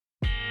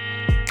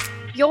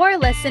You're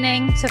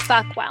listening to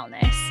Fuck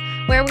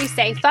Wellness, where we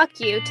say fuck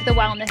you to the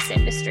wellness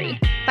industry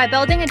by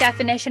building a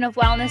definition of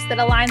wellness that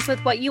aligns with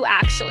what you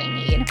actually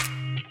need.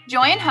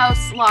 Join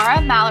hosts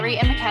Laura, Mallory,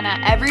 and McKenna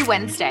every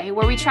Wednesday,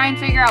 where we try and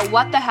figure out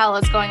what the hell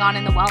is going on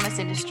in the wellness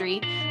industry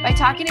by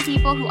talking to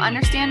people who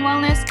understand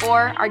wellness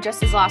or are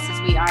just as lost as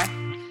we are.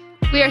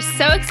 We are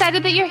so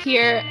excited that you're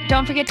here.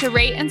 Don't forget to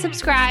rate and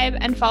subscribe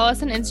and follow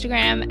us on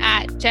Instagram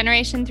at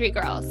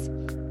Generation3Girls.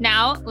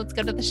 Now, let's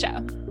go to the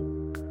show.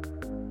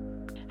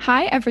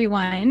 Hi,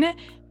 everyone.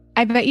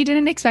 I bet you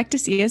didn't expect to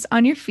see us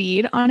on your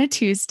feed on a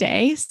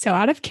Tuesday, so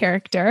out of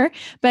character,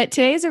 but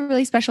today is a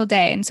really special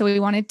day, and so we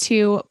wanted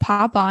to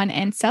pop on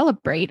and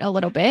celebrate a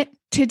little bit.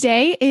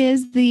 Today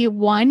is the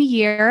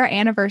 1-year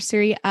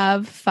anniversary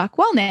of Fuck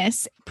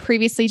Wellness,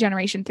 previously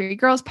Generation 3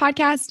 Girls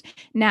podcast,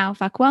 now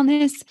Fuck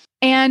Wellness.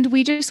 And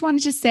we just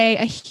wanted to say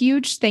a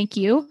huge thank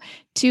you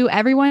to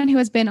everyone who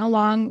has been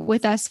along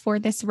with us for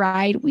this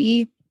ride.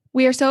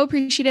 We are so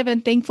appreciative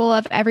and thankful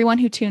of everyone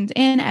who tunes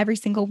in every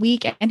single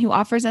week and who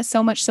offers us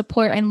so much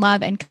support and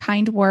love and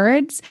kind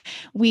words.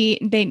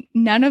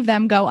 None of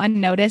them go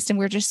unnoticed, and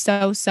we're just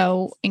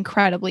so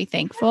incredibly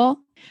thankful.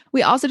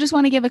 We also just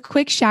want to give a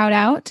quick shout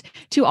out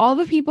to all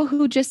the people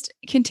who just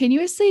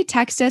continuously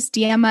text us,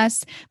 DM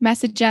us,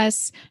 message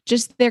us,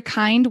 just their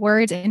kind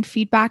words and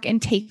feedback and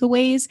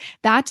takeaways.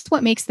 That's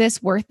what makes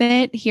this worth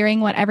it,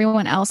 hearing what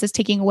everyone else is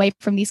taking away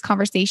from these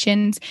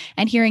conversations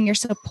and hearing your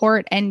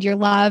support and your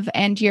love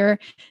and your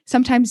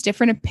sometimes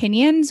different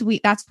opinions.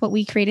 That's what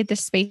we created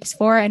this space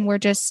for, and we're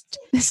just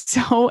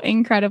so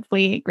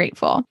incredibly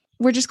grateful.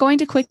 We're just going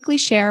to quickly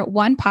share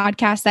one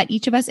podcast that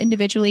each of us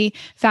individually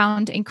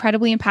found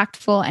incredibly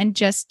impactful and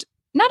just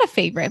not a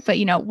favorite, but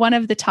one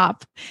of the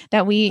top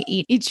that we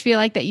each feel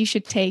like that you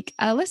should take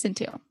a listen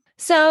to.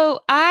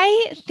 So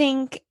I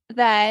think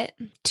that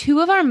 2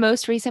 of our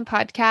most recent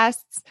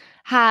podcasts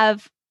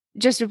have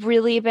just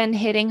really been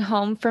hitting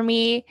home for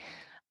me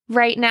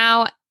right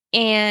now.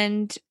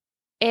 And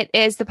it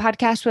is the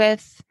podcast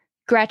with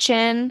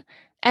Gretchen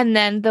and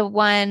then the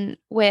one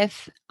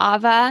with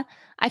Ava.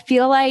 I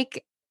feel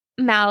like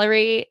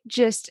Mallory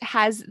just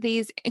has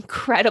these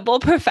incredible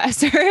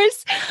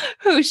professors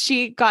who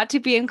she got to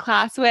be in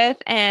class with.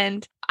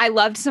 And I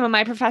loved some of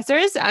my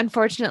professors.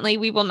 Unfortunately,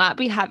 we will not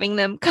be having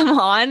them come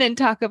on and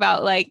talk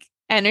about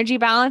energy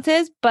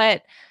balances,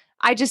 but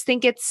I just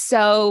think it's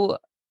so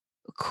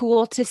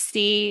cool to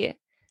see,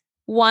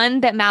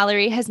 one, that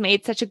Mallory has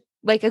made such a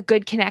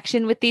good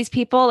connection with these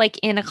people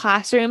in a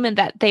classroom, and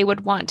that they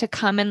would want to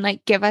come and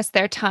give us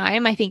their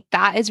time. I think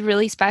that is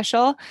really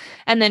special.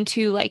 And then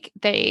 2,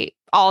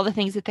 all the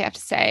things that they have to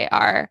say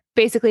are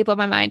basically blow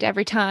my mind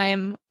every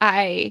time.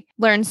 I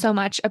learn so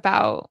much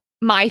about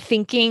my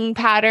thinking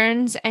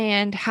patterns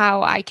and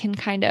how I can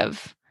kind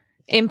of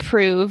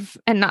improve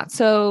and not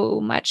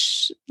so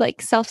much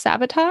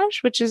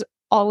self-sabotage, which is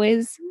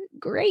always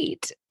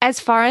great. As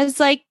far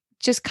as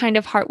just kind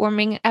of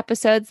heartwarming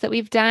episodes that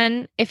we've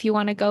done, if you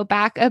want to go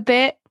back a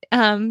bit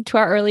to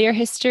our earlier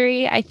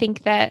history, I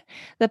think that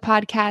the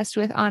podcast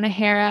with Anna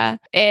Hera,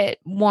 it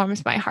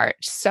warms my heart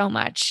so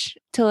much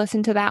to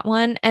listen to that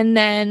one. And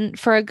then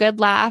for a good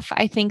laugh,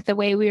 I think the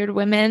Way Weird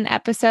Women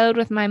episode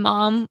with my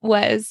mom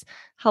was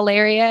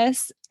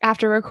hilarious.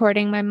 After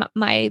recording,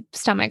 my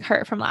stomach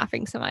hurt from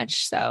laughing so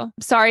much. So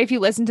sorry if you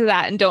listen to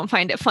that and don't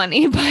find it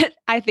funny, but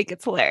I think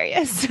it's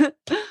hilarious.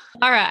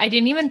 All right. I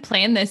didn't even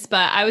plan this,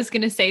 but I was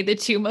going to say the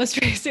 2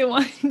 most recent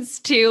ones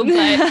too.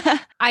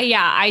 But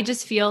I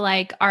just feel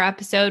like our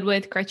episode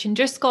with Gretchen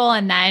Driscoll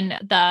and then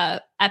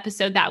the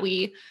episode that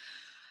we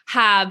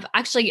have,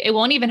 actually, it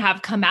won't even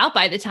have come out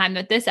by the time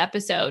that this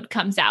episode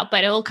comes out,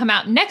 but it will come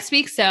out next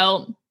week.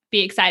 So be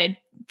excited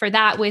for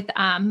that with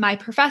my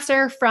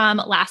professor from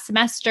last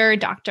semester,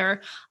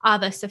 Dr.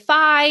 Ava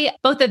Safai.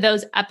 Both of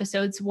those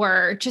episodes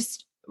were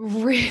just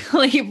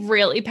really,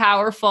 really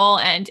powerful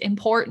and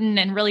important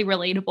and really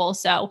relatable.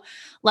 So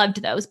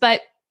loved those.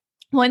 But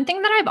one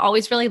thing that I've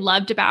always really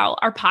loved about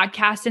our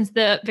podcast since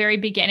the very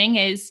beginning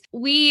is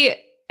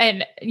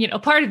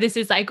part of this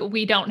is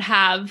we don't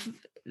have,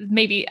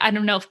 maybe, I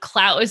don't know if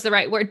clout is the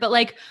right word,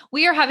 but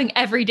we are having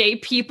everyday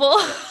people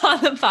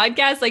on the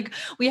podcast.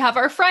 We have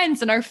our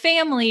friends and our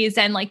families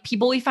and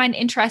people we find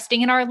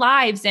interesting in our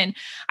lives. And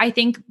I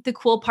think the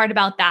cool part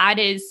about that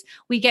is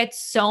we get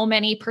so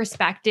many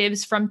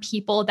perspectives from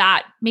people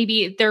that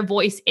maybe their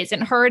voice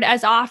isn't heard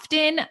as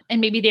often,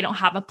 and maybe they don't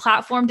have a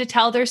platform to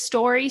tell their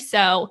story.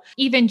 So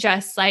even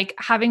just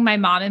having my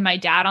mom and my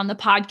dad on the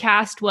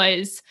podcast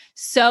was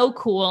so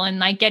cool.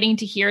 And getting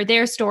to hear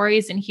their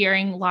stories and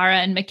hearing Laura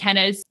and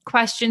McKenna's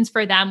questions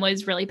for them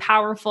was really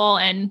powerful.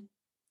 And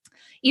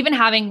even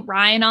having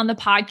Ryan on the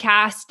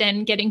podcast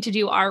and getting to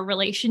do our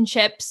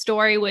relationship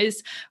story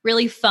was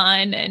really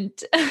fun. And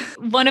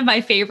one of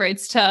my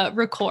favorites to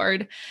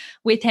record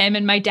with him.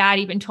 And my dad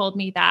even told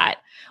me that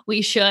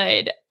we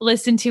should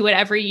listen to it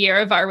every year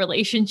of our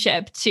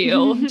relationship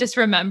to just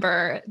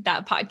remember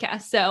that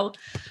podcast. So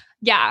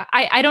yeah,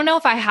 I don't know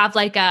if I have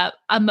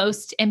a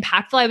most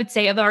impactful, I would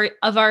say, of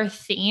our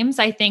themes.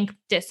 I think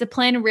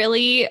discipline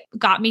really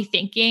got me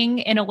thinking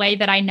in a way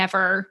that I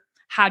never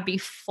had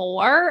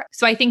before.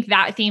 So I think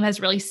that theme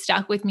has really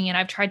stuck with me, and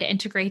I've tried to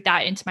integrate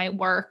that into my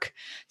work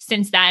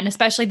since then,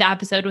 especially the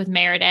episode with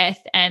Meredith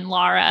and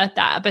Laura.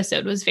 That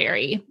episode was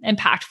very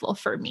impactful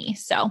for me.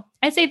 So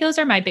I'd say those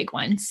are my big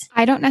ones.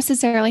 I don't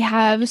necessarily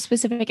have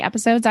specific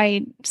episodes.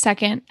 I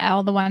second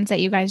all the ones that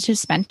you guys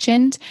just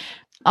mentioned.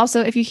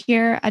 Also, if you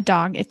hear a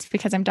dog, it's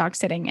because I'm dog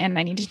sitting and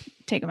I need to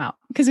take him out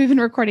because we've been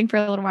recording for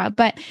a little while.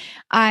 But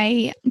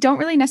I don't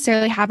really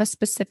necessarily have a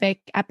specific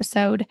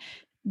episode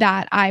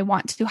that I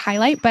want to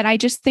highlight. But I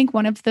just think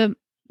one of the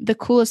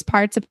coolest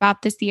parts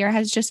about this year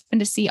has just been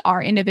to see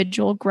our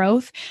individual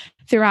growth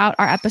throughout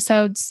our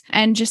episodes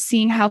and just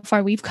seeing how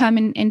far we've come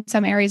in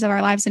some areas of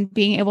our lives, and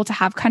being able to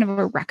have kind of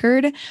a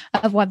record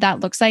of what that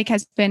looks like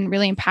has been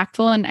really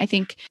impactful. And I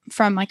think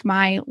from like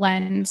my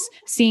lens,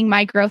 seeing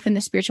my growth in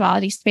the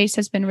spirituality space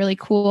has been really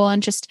cool,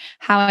 and just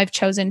how I've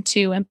chosen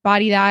to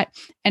embody that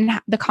and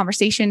the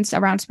conversations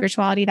around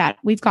spirituality that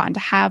we've gotten to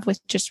have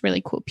with just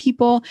really cool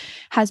people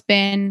has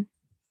been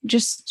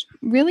just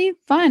really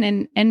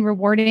fun and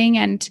rewarding.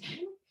 And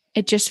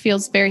it just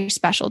feels very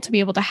special to be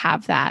able to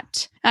have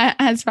that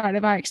as part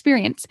of our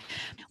experience.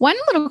 One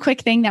little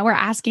quick thing that we're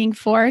asking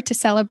for to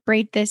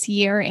celebrate this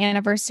year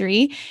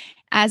anniversary,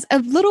 as a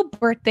little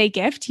birthday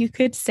gift, you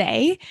could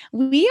say,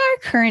 we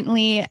are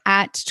currently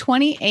at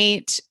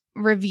 28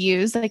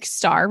 reviews, like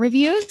star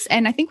reviews.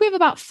 And I think we have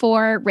about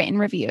 4 written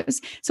reviews.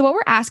 So what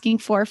we're asking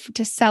for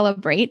to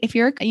celebrate, if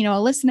you're,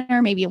 a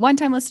listener, maybe a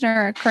one-time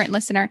listener or a current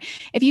listener,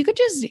 if you could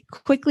just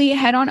quickly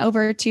head on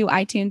over to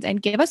iTunes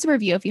and give us a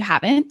review if you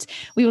haven't.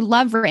 We would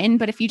love written,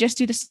 but if you just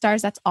do the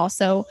stars, that's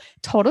also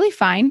totally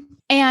fine.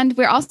 And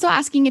we're also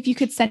asking if you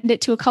could send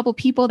it to a couple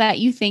people that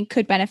you think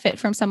could benefit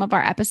from some of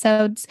our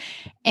episodes.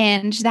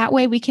 And that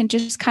way we can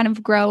just kind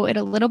of grow it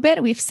a little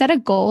bit. We've set a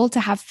goal to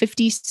have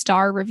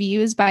 50-star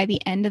reviews by the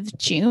end of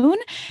June.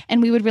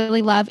 And we would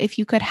really love if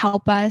you could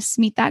help us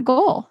meet that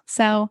goal.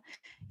 So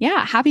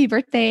yeah, happy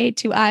birthday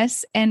to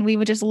us. And we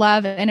would just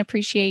love and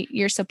appreciate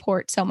your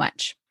support so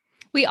much.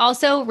 We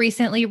also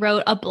recently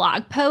wrote a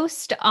blog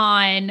post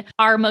on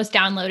our most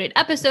downloaded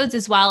episodes,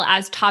 as well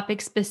as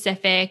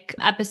topic-specific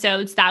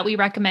episodes that we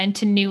recommend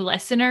to new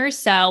listeners.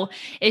 So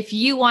if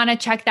you want to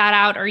check that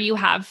out, or you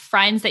have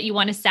friends that you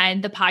want to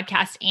send the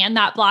podcast and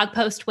that blog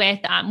post with,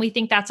 we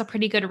think that's a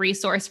pretty good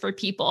resource for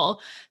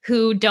people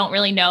who don't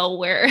really know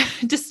where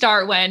to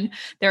start when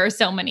there are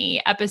so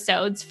many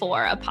episodes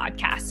for a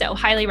podcast. So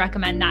highly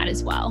recommend that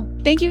as well.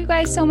 Thank you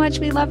guys so much.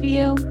 We love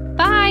you.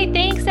 Bye.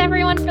 Thanks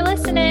everyone for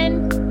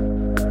listening.